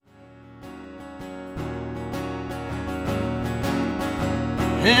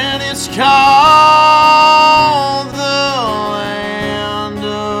and it's called the land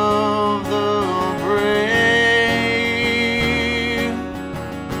of the brave.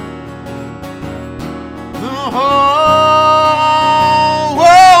 The whole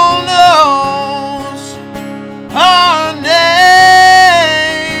world knows our name.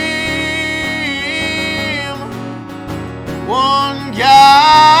 One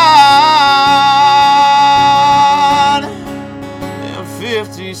God and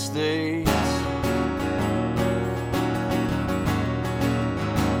 50 states.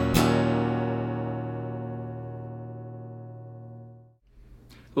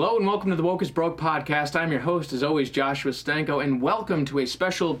 Hello and welcome to the Woke is Broke podcast. I'm your host, as always, Joshua Stanko, and welcome to a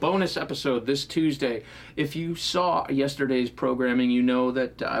special bonus episode this Tuesday. If you saw yesterday's programming, you know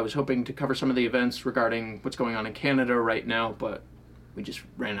that I was hoping to cover some of the events regarding what's going on in Canada right now, but we just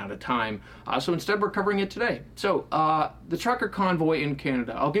ran out of time. So instead, we're covering it today. So, the trucker convoy in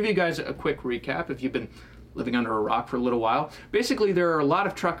Canada. I'll give you guys a quick recap if you've been living under a rock for a little while. Basically, there are a lot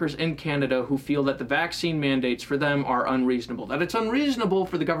of truckers in Canada who feel that the vaccine mandates for them are unreasonable. That it's unreasonable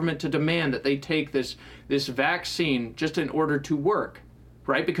for the government to demand that they take this vaccine just in order to work,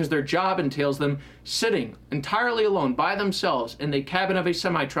 right? Because their job entails them sitting entirely alone by themselves in the cabin of a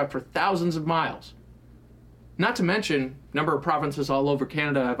semi-truck for thousands of miles. Not to mention, a number of provinces all over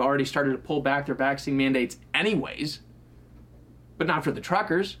Canada have already started to pull back their vaccine mandates anyways, but not for the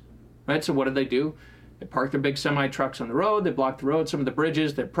truckers, right? So what do? They park their big semi-trucks on the road, they block the road, some of the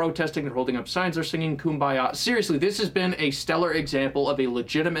bridges, they're protesting, they're holding up signs, they're singing Kumbaya. Seriously, this has been a stellar example of a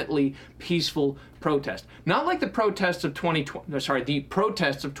legitimately peaceful protest. Not like the protests of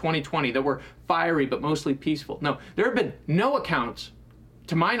 2020 that were fiery but mostly peaceful. No, there have been no accounts,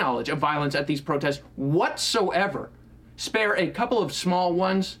 to my knowledge, of violence at these protests whatsoever. Spare a couple of small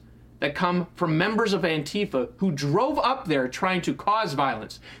ones that come from members of Antifa who drove up there trying to cause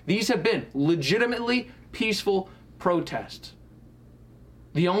violence. These have been legitimately peaceful protests.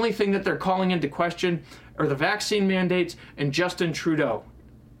 The only thing that they're calling into question are the vaccine mandates and Justin Trudeau.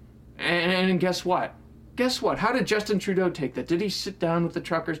 And guess what? How did Justin Trudeau take that? Did he sit down with the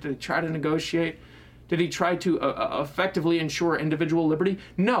truckers? Did he try to negotiate? Did he try to effectively ensure individual liberty?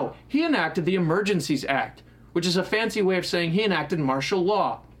 No, he enacted the Emergencies Act, which is a fancy way of saying he enacted martial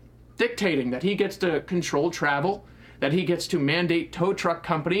law, dictating that he gets to control travel, that he gets to mandate tow truck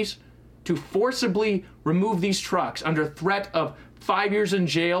companies to forcibly remove these trucks under threat of 5 years in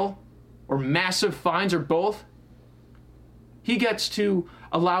jail or massive fines or both. He gets to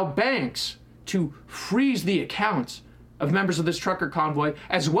allow banks to freeze the accounts of members of this trucker convoy,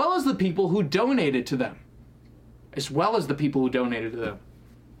 as well as the people who donated to them.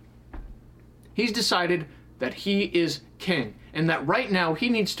 He's decided that he is king, and that right now he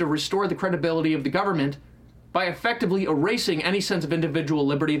needs to restore the credibility of the government by effectively erasing any sense of individual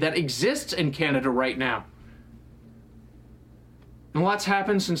liberty that exists in Canada right now. And lots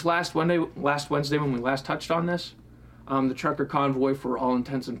happened since last Wednesday when we last touched on this. The trucker convoy, for all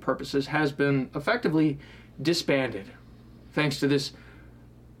intents and purposes, has been effectively disbanded, thanks to this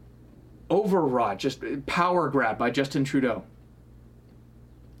overwrought, just power grab by Justin Trudeau.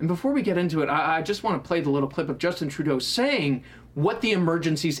 And before we get into it, I just want to play the little clip of Justin Trudeau saying what the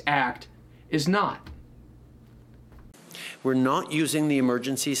Emergencies Act is not. We're not using the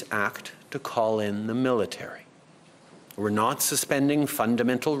Emergencies Act to call in the military. We're not suspending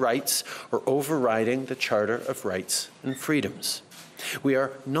fundamental rights or overriding the Charter of Rights and Freedoms. We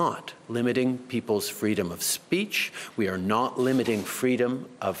are not limiting people's freedom of speech. We are not limiting freedom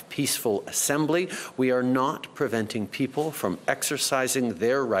of peaceful assembly. We are not preventing people from exercising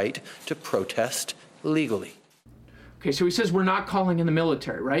their right to protest legally. Okay, so he says we're not calling in the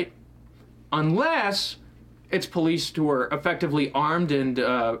military, right? Unless it's police who are effectively armed and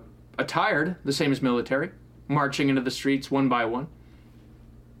attired, the same as military, marching into the streets one by one.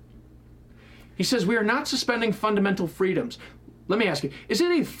 He says we are not suspending fundamental freedoms. Let me ask you, is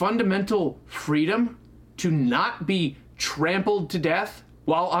it a fundamental freedom to not be trampled to death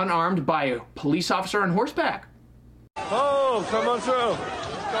while unarmed by a police officer on horseback? Oh, come on through.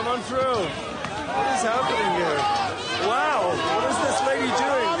 Come on through. What is happening here? Wow, what is this lady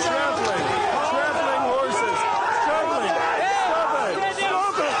doing? Trampling horses. Trampling. Stop it.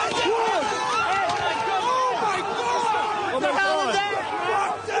 Stop it. Oh my God.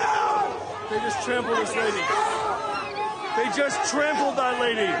 They just trampled this lady. They just trampled that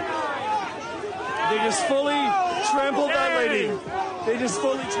lady. They just fully trampled that lady.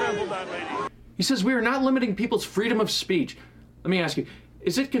 He says we are not limiting people's freedom of speech. Let me ask you,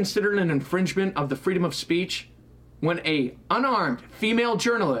 is it considered an infringement of the freedom of speech when a unarmed female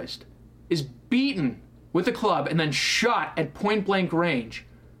journalist is beaten with a club and then shot at point blank range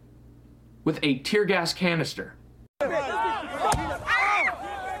with a tear gas canister.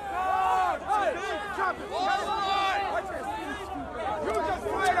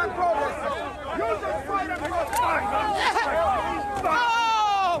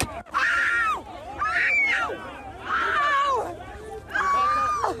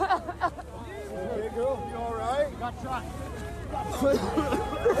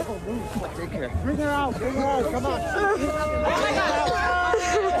 Take care. Bring her out. Bring her out. Come on.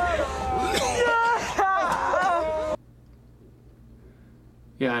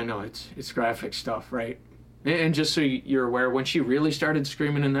 Yeah, I know, it's graphic stuff, right? And just so you're aware, when she really started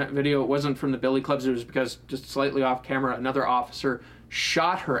screaming in that video, it wasn't from the billy clubs. It was because, just slightly off camera, another officer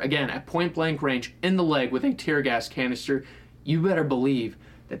shot her, again, at point blank range, in the leg with a tear gas canister. You better believe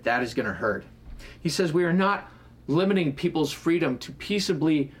that that is going to hurt. He says, we are not limiting people's freedom to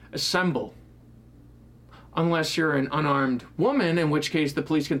peaceably assemble. Unless you're an unarmed woman, in which case the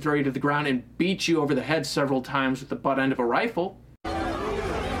police can throw you to the ground and beat you over the head several times with the butt end of a rifle.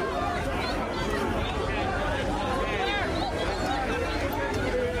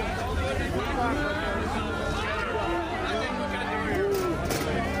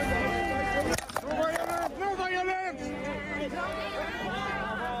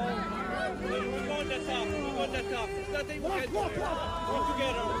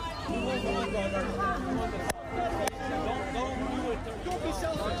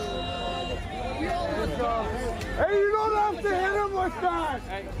 Hey, you don't have to hit him like that!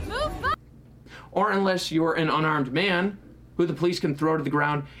 Or unless you're an unarmed man, who the police can throw to the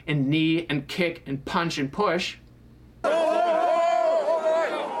ground and knee and kick and punch and push.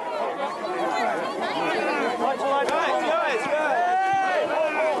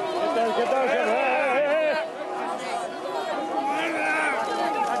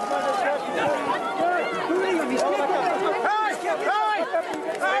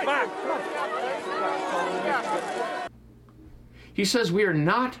 He says we are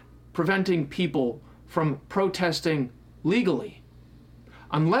not preventing people from protesting legally.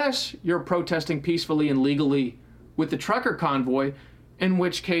 Unless you're protesting peacefully and legally with the trucker convoy, in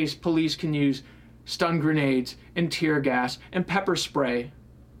which case police can use stun grenades and tear gas and pepper spray.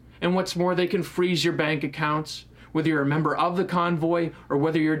 And what's more, they can freeze your bank accounts, whether you're a member of the convoy or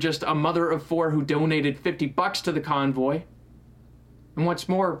whether you're just a mother of four who donated $50 to the convoy. And what's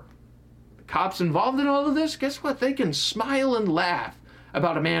more, cops involved in all of this, guess what? They can smile and laugh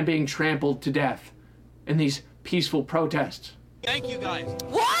about a man being trampled to death in these peaceful protests. Thank you, guys.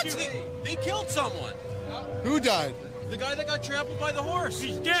 What? They killed someone. Who died? The guy that got trampled by the horse.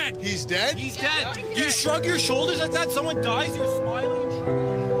 He's dead. He's dead? He's dead. You shrug your shoulders at that? Someone dies, you're smiling.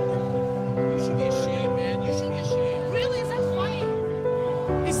 You should be ashamed, man. You should be ashamed. Really? Is that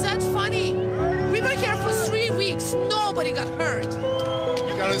funny? Is that funny? We were here for 3 weeks. Nobody got hurt.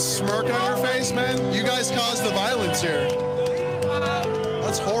 You got a smirk on your face, man? You guys caused the violence here.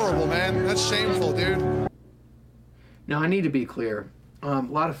 That's horrible, man. That's shameful, dude. Now, I need to be clear. A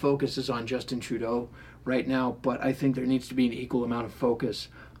lot of focus is on Justin Trudeau right now, but I think there needs to be an equal amount of focus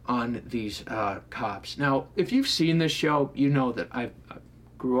on these cops. Now, if you've seen this show, you know that I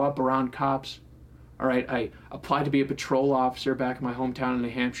grew up around cops. All right, I applied to be a patrol officer back in my hometown in New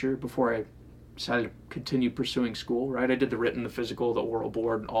Hampshire before I decided to continue pursuing school, right? I did the written, the physical, the oral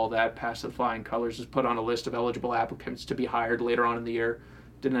board, and all that, passed with flying colors, was put on a list of eligible applicants to be hired later on in the year.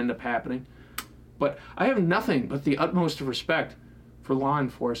 Didn't end up happening. But I have nothing but the utmost of respect for law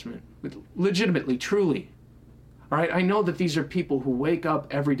enforcement, legitimately, truly. All right, I know that these are people who wake up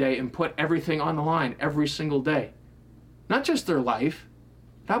every day and put everything on the line every single day. Not just their life,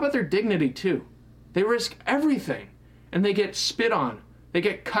 how about their dignity too? They risk everything, and they get spit on, they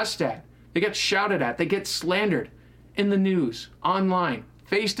get cussed at, they get shouted at, they get slandered in the news, online,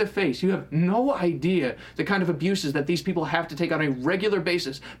 face to face. You have no idea the kind of abuses that these people have to take on a regular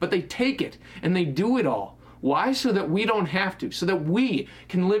basis, but they take it and they do it all. Why? So that we don't have to, so that we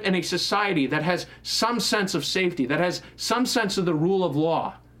can live in a society that has some sense of safety, that has some sense of the rule of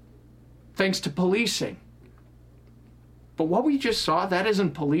law, thanks to policing. But what we just saw, that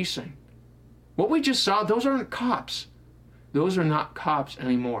isn't policing. What we just saw, those aren't cops. Those are not cops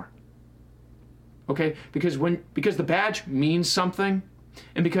anymore. Okay? Because the badge means something,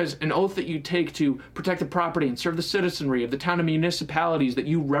 and because an oath that you take to protect the property and serve the citizenry of the town and municipalities that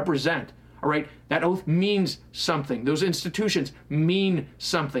you represent, all right, that oath means something. Those institutions mean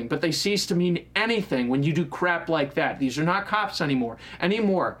something, but they cease to mean anything when you do crap like that. These are not cops anymore, any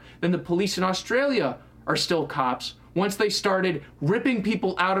more than the police in Australia are still cops once they started ripping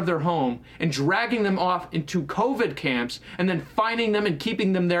people out of their home and dragging them off into COVID camps and then fining them and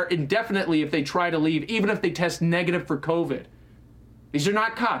keeping them there indefinitely if they try to leave, even if they test negative for COVID. These are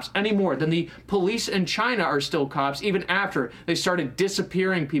not cops any more than the police in China are still cops, even after they started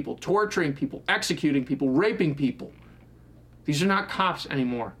disappearing people, torturing people, executing people, raping people. These are not cops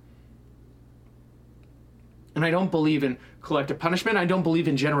anymore. And I don't believe in collective punishment. I don't believe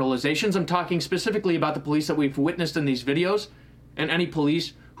in generalizations. I'm talking specifically about the police that we've witnessed in these videos and any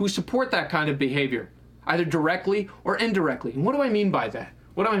police who support that kind of behavior, either directly or indirectly. And what do I mean by that?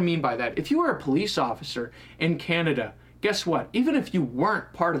 What do I mean by that? If you are a police officer in Canada, guess what? Even if you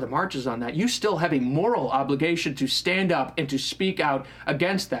weren't part of the marches on that, you still have a moral obligation to stand up and to speak out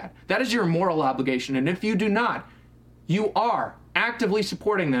against that. That is your moral obligation. And if you do not, you are actively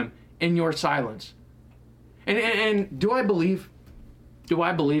supporting them in your silence. And do I believe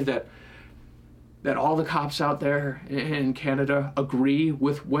that all the cops out there in Canada agree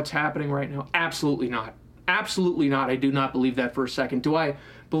with what's happening right now? Absolutely not. Absolutely not. I do not believe that for a second. Do I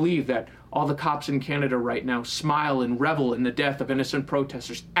believe that all the cops in Canada right now smile and revel in the death of innocent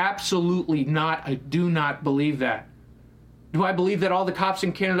protesters? Absolutely not. I do not believe that. Do I believe that all the cops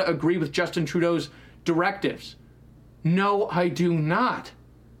in Canada agree with Justin Trudeau's directives? No, I do not.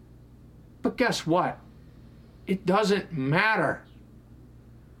 But guess what? It doesn't matter.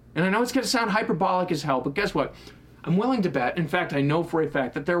 And I know it's going to sound hyperbolic as hell, but guess what? I'm willing to bet, in fact, I know for a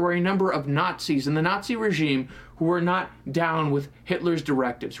fact, that there were a number of Nazis in the Nazi regime who were not down with Hitler's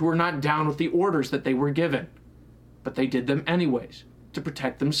directives, who were not down with the orders that they were given. But they did them anyways, to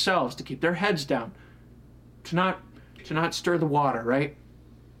protect themselves, to keep their heads down, to not stir the water, right?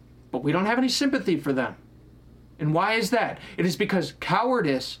 But we don't have any sympathy for them. And why is that? It is because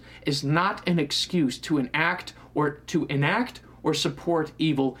cowardice is not an excuse to enact or support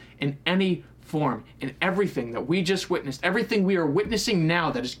evil in any form. And everything that we just witnessed, everything we are witnessing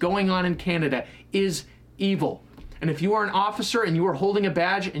now that is going on in Canada is evil. And if you are an officer and you are holding a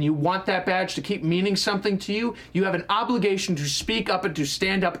badge and you want that badge to keep meaning something to you, you have an obligation to speak up and to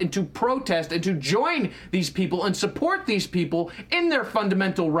stand up and to protest and to join these people and support these people in their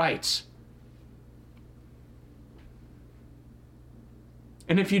fundamental rights.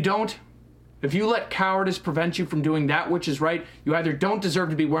 And if you don't, if you let cowardice prevent you from doing that which is right, you either don't deserve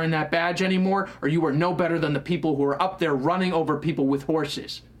to be wearing that badge anymore, or you are no better than the people who are up there running over people with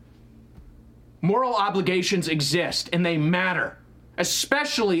horses. Moral obligations exist, and they matter,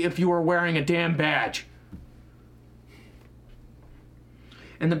 especially if you are wearing a damn badge.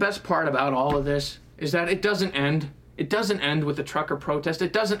 And the best part about all of this is that it doesn't end. It doesn't end with the trucker protest.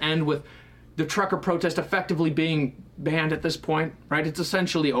 It doesn't end with the trucker protest effectively being banned at this point, right? It's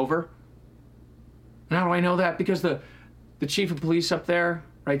essentially over. And how do I know that? Because the chief of police up there,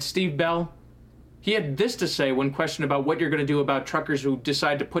 right, Steve Bell, he had this to say when questioned about what you're going to do about truckers who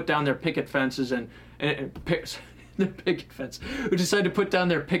decide to put down their picket fences who decide to put down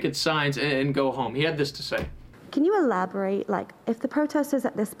their picket signs and go home. He had this to say. Can you elaborate, like, if the protesters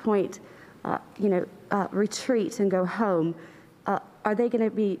at this point, retreat and go home, are they going to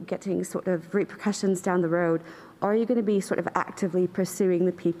be getting sort of repercussions down the road? Or are you going to be sort of actively pursuing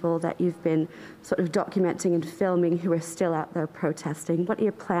the people that you've been sort of documenting and filming who are still out there protesting? What are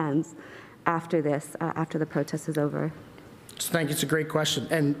your plans after this, after the protest is over? Thank you. It's a great question.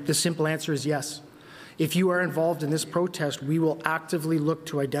 And the simple answer is yes. If you are involved in this protest, we will actively look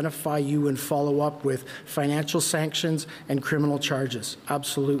to identify you and follow up with financial sanctions and criminal charges.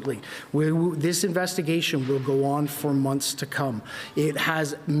 Absolutely. This investigation will go on for months to come. It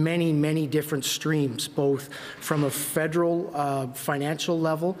has many, many different streams, both from a federal financial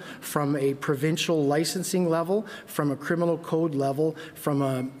level, from a provincial licensing level, from a criminal code level, from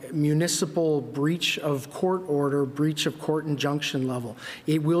a municipal breach of court order, breach of court injunction level.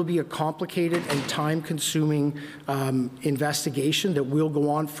 It will be a complicated and time-consuming investigation that will go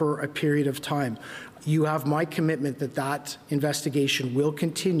on for a period of time. You have my commitment that that investigation will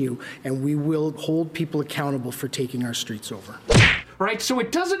continue, and we will hold people accountable for taking our streets over. Right, so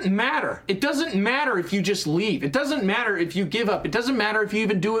it doesn't matter. It doesn't matter if you just leave. It doesn't matter if you give up. It doesn't matter if you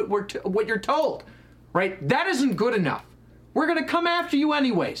even do what you're told. Right? That isn't good enough. We're going to come after you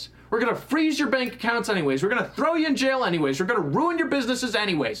anyways. We're going to freeze your bank accounts anyways. We're going to throw you in jail anyways. We're going to ruin your businesses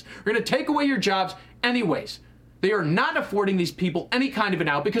anyways. We're going to take away your jobs anyways. They are not affording these people any kind of an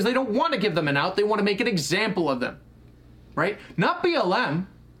out because they don't want to give them an out. They want to make an example of them. Right? Not BLM.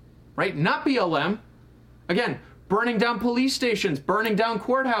 Right? Not BLM. Again, burning down police stations, burning down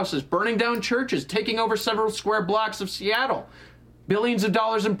courthouses, burning down churches, taking over several square blocks of Seattle. Billions of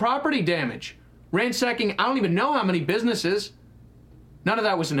dollars in property damage. Ransacking, I don't even know how many businesses. None of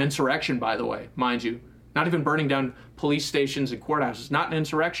that was an insurrection, by the way, mind you. Not even burning down police stations and courthouses. Not an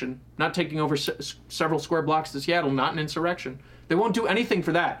insurrection. Not taking over several square blocks of Seattle. Not an insurrection. They won't do anything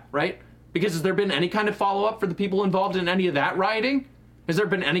for that, right? Because has there been any kind of follow-up for the people involved in any of that rioting? Has there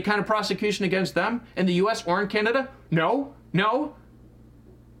been any kind of prosecution against them in the US or in Canada? No.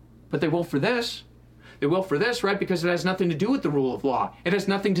 But they will for this. They will for this, right? Because it has nothing to do with the rule of law. It has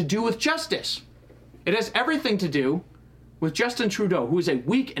nothing to do with justice. It has everything to do with Justin Trudeau, who is a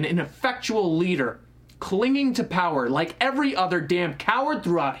weak and ineffectual leader, clinging to power like every other damn coward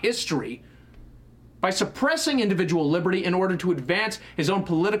throughout history, by suppressing individual liberty in order to advance his own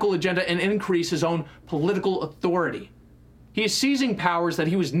political agenda and increase his own political authority. He is seizing powers that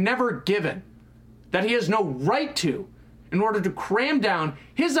he was never given, that he has no right to, in order to cram down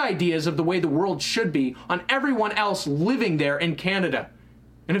his ideas of the way the world should be on everyone else living there in Canada.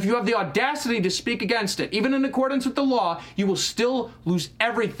 And if you have the audacity to speak against it, even in accordance with the law, you will still lose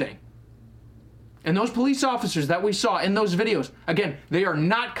everything. And those police officers that we saw in those videos, again, they are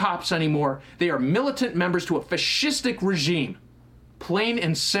not cops anymore. They are militant members to a fascistic regime. Plain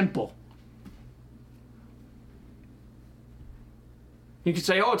and simple. You could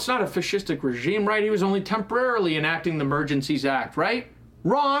say, oh, it's not a fascistic regime, right? He was only temporarily enacting the Emergencies Act, right?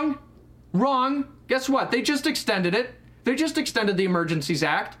 Wrong. Guess what? They just extended it. They just extended the Emergencies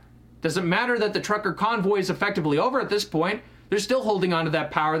Act. Doesn't matter that the trucker convoy is effectively over at this point. They're still holding on to that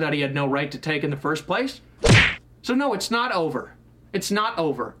power that he had no right to take in the first place. So no, it's not over. It's not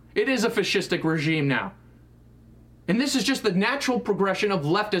over. It is a fascistic regime now. And this is just the natural progression of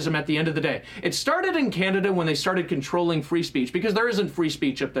leftism at the end of the day. It started in Canada when they started controlling free speech, because there isn't free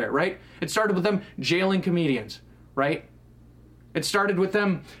speech up there, right? It started with them jailing comedians, right? It started with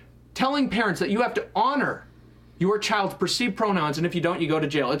them telling parents that you have to honor your child's perceived pronouns, and if you don't, you go to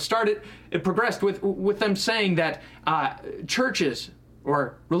jail. It progressed with them saying that churches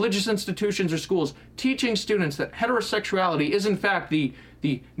or religious institutions or schools teaching students that heterosexuality is in fact the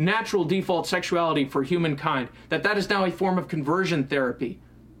natural default sexuality for humankind, that is now a form of conversion therapy,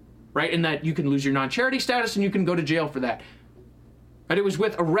 right? And that you can lose your non-charity status and you can go to jail for that. And it was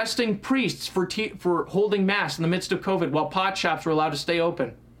with arresting priests for holding mass in the midst of COVID while pot shops were allowed to stay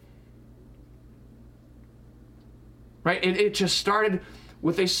open. Right? It just started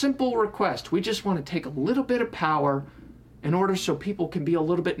with a simple request. We just want to take a little bit of power in order so people can be a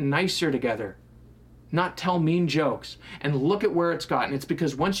little bit nicer together, not tell mean jokes. And look at where it's gotten. It's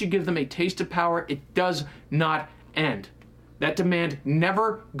because once you give them a taste of power, it does not end. That demand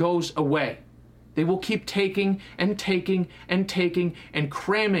never goes away. They will keep taking and taking and taking and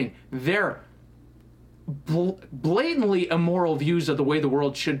cramming their blatantly immoral views of the way the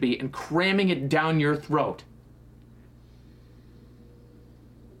world should be and cramming it down your throat.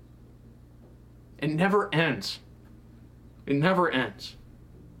 It never ends. It never ends.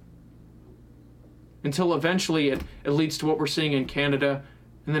 Until eventually it leads to what we're seeing in Canada.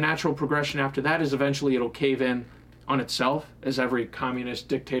 And the natural progression after that is eventually it'll cave in on itself, as every communist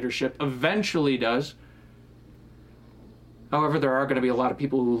dictatorship eventually does. However, there are going to be a lot of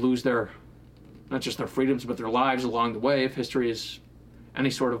people who lose not just their freedoms, but their lives along the way, if history is any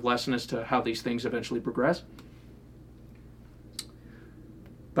sort of lesson as to how these things eventually progress.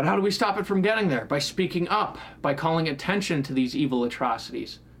 But how do we stop it from getting there? By speaking up, by calling attention to these evil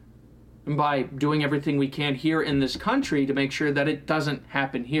atrocities, and by doing everything we can here in this country to make sure that it doesn't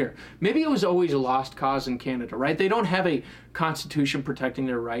happen here. Maybe it was always a lost cause in Canada, right? They don't have a constitution protecting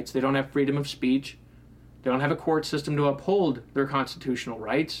their rights. They don't have freedom of speech. They don't have a court system to uphold their constitutional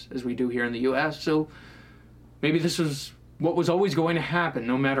rights, as we do here in the U.S. So maybe this was what was always going to happen,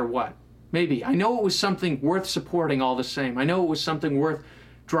 no matter what. Maybe. I know it was something worth supporting all the same. I know it was something worth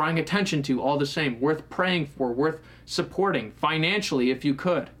drawing attention to all the same, worth praying for, worth supporting financially if you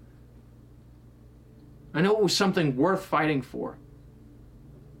could. I know it was something worth fighting for,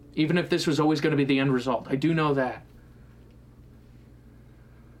 even if this was always going to be the end result. I do know that.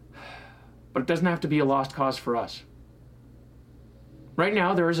 But it doesn't have to be a lost cause for us. Right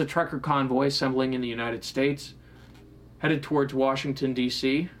now, there is a trucker convoy assembling in the United States, headed towards Washington,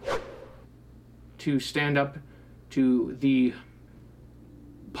 D.C., to stand up to the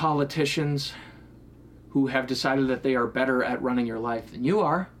politicians who have decided that they are better at running your life than you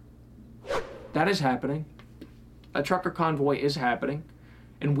are. That is happening. A trucker convoy is happening,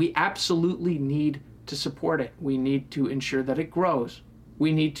 and we absolutely need to support it. We need to ensure that it grows.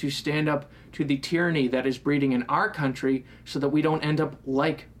 We need to stand up to the tyranny that is breeding in our country so that we don't end up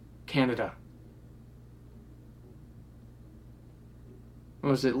like Canada. What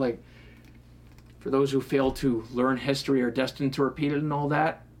was it like? For those who fail to learn history are destined to repeat it and all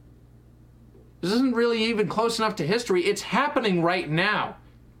that. This isn't really even close enough to history. It's happening right now.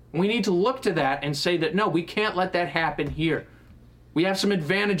 We need to look to that and say that, no, we can't let that happen here. We have some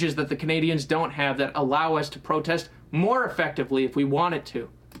advantages that the Canadians don't have that allow us to protest more effectively if we wanted to.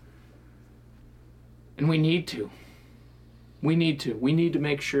 And we need to. We need to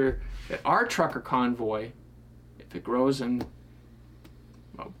make sure that our trucker convoy, if it grows, and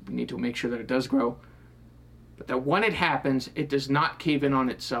well, we need to make sure that it does grow, but that when it happens, it does not cave in on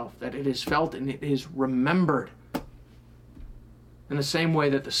itself, that it is felt and it is remembered in the same way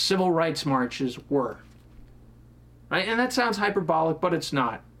that the civil rights marches were. Right? And that sounds hyperbolic, but it's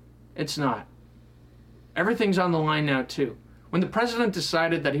not. It's not. Everything's on the line now, too. When the president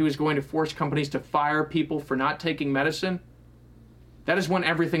decided that he was going to force companies to fire people for not taking medicine, that is when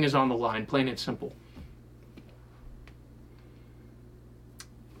everything is on the line, plain and simple.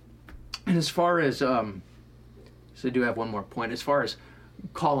 And as far as, so I do have one more point. As far as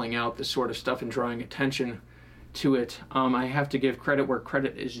calling out this sort of stuff and drawing attention to it, I have to give credit where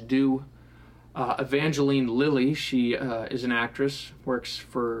credit is due. Evangeline Lilly, she is an actress, works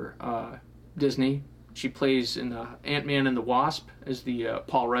for Disney. She plays in Ant-Man and the Wasp as the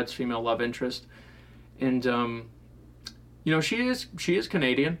Paul Rudd's female love interest. And, you know, she is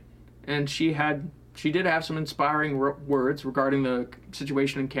Canadian, and she did have some inspiring words regarding the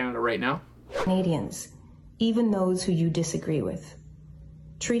situation in Canada right now. Canadians, even those who you disagree with.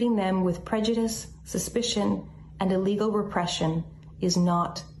 Treating them with prejudice, suspicion, and illegal repression is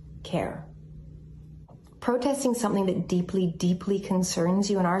not care. Protesting something that deeply, deeply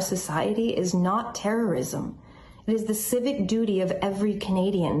concerns you in our society is not terrorism. It is the civic duty of every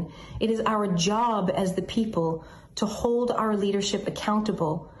Canadian. It is our job as the people to hold our leadership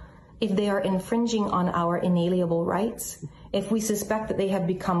accountable if they are infringing on our inalienable rights, if we suspect that they have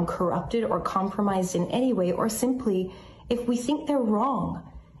become corrupted or compromised in any way, or simply if we think they're wrong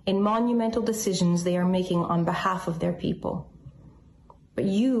in monumental decisions they are making on behalf of their people. But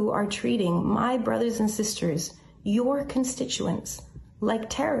you are treating my brothers and sisters, your constituents, like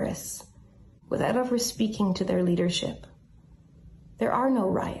terrorists without ever speaking to their leadership. There are no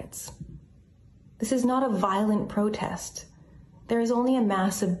riots. This is not a violent protest. There is only a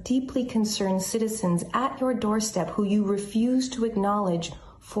mass of deeply concerned citizens at your doorstep who you refuse to acknowledge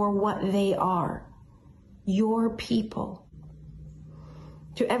for what they are, your people.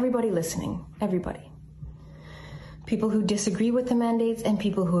 To everybody listening, everybody. People who disagree with the mandates and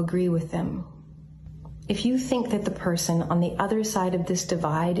people who agree with them. If you think that the person on the other side of this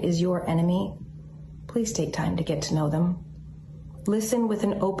divide is your enemy, please take time to get to know them. Listen with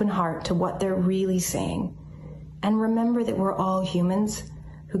an open heart to what they're really saying. And remember that we're all humans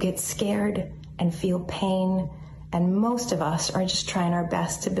who get scared and feel pain, and most of us are just trying our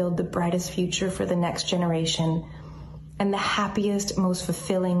best to build the brightest future for the next generation and the happiest, most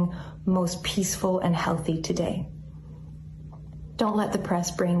fulfilling, most peaceful and healthy today. Don't let the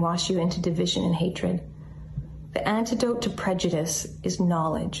press brainwash you into division and hatred. The antidote to prejudice is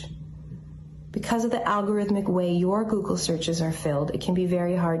knowledge. Because of the algorithmic way your Google searches are filled, it can be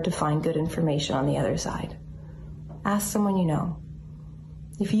very hard to find good information on the other side. Ask someone you know.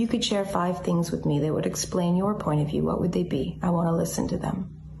 If you could share 5 things with me that would explain your point of view, what would they be? I want to listen to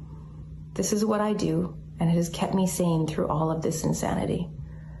them. This is what I do, and it has kept me sane through all of this insanity.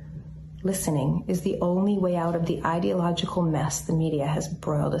 Listening is the only way out of the ideological mess the media has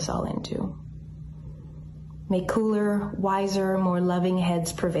broiled us all into. May cooler, wiser, more loving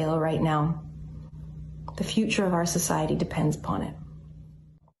heads prevail right now. The future of our society depends upon it.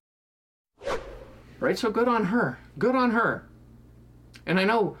 Right, so good on her. Good on her. And I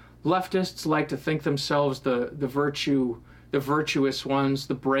know leftists like to think themselves the virtuous ones,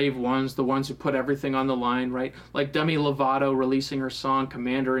 the brave ones, the ones who put everything on the line, right? Like Demi Lovato releasing her song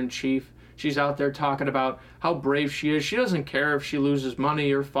Commander-in-Chief. She's out there talking about how brave she is. She doesn't care if she loses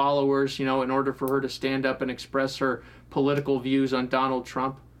money or followers, you know, in order for her to stand up and express her political views on Donald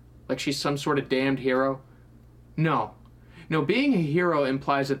Trump. Like she's some sort of damned hero. No. No, being a hero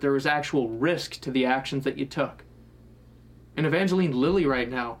implies that there was actual risk to the actions that you took. And Evangeline Lilly right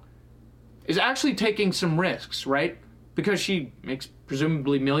now is actually taking some risks, right? Because she makes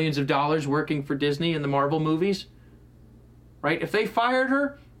presumably millions of dollars working for Disney and the Marvel movies, right? If they fired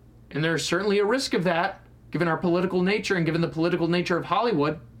her, and there's certainly a risk of that, given our political nature and given the political nature of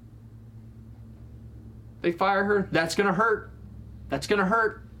Hollywood, they fire her, that's going to hurt. That's going to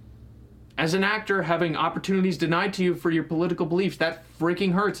hurt. As an actor, having opportunities denied to you for your political beliefs, that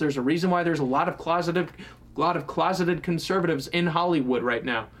freaking hurts. There's a reason why there's a lot of closeted conservatives in Hollywood right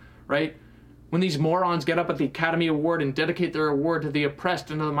now, right? When these morons get up at the Academy Award and dedicate their award to the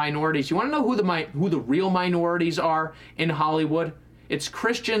oppressed and to the minorities, you want to know who the real minorities are in Hollywood? It's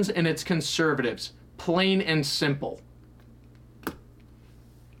Christians and it's conservatives. Plain and simple.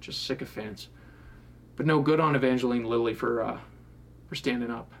 Just sycophants. But no, good on Evangeline Lilly for standing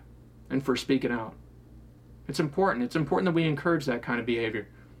up and for speaking out. It's important. It's important that we encourage that kind of behavior.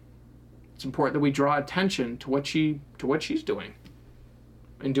 it's important that we draw attention to what she's doing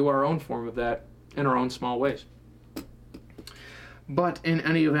and do our own form of that in our own small ways. But in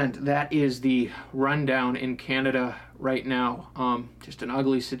any event, that is the rundown in Canada right now. Just an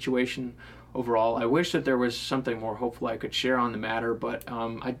ugly situation overall. I wish that there was something more hopeful I could share on the matter, but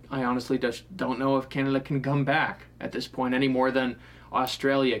I honestly just don't know if Canada can come back at this point any more than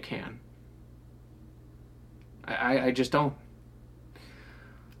Australia can. I just don't.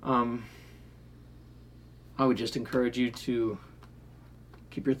 I would just encourage you to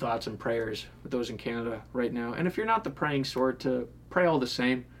keep your thoughts and prayers with those in Canada right now. And if you're not the praying sort, to pray all the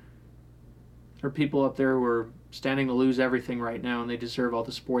same. There are people up there who are standing to lose everything right now, and they deserve all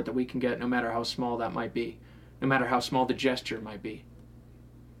the support that we can get, no matter how small that might be, no matter how small the gesture might be.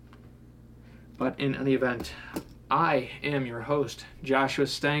 But in any event, I am your host, Joshua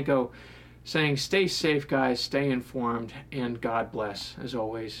Stanko, saying stay safe, guys, stay informed, and God bless, as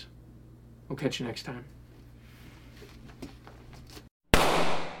always. We'll catch you next time.